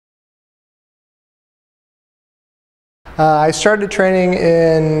I started training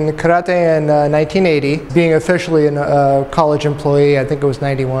in karate in 1980, being officially a college employee, I think it was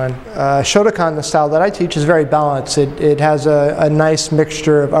 91. Shotokan, the style that I teach, is very balanced. It has a nice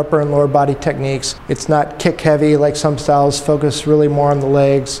mixture of upper and lower body techniques. It's not kick heavy like some styles, focus really more on the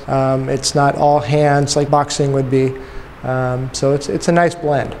legs. It's not all hands like boxing would be. So it's a nice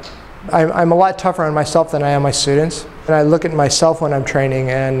blend. I'm a lot tougher on myself than I am my students. And I look at myself when I'm training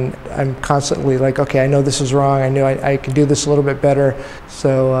and I'm constantly like, okay, I know this is wrong, I knew I could do this a little bit better.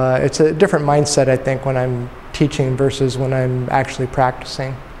 So it's a different mindset, I think, when I'm teaching versus when I'm actually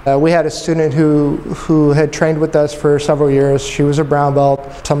practicing. We had a student who had trained with us for several years. She was a brown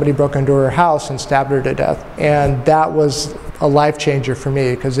belt. Somebody broke into her house and stabbed her to death. And that was a life changer for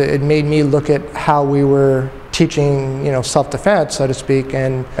me because it made me look at how we were teaching, self-defense, so to speak,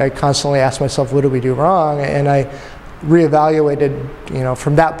 and I constantly asked myself, what did we do wrong? And I reevaluated,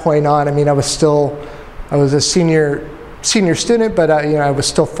 from that point on. I mean, I was a senior student, but I was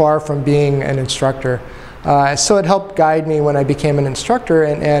still far from being an instructor. So it helped guide me when I became an instructor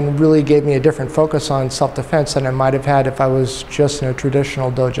and really gave me a different focus on self-defense than I might have had if I was just in a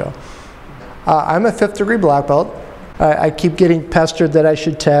traditional dojo. I'm a 5th degree black belt. I keep getting pestered that I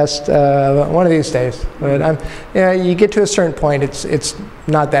should test one of these days. But you get to a certain point, it's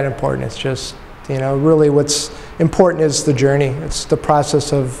not that important. It's just, really what's important is the journey. It's the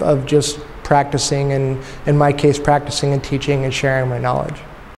process of just practicing, and in my case, practicing and teaching and sharing my knowledge.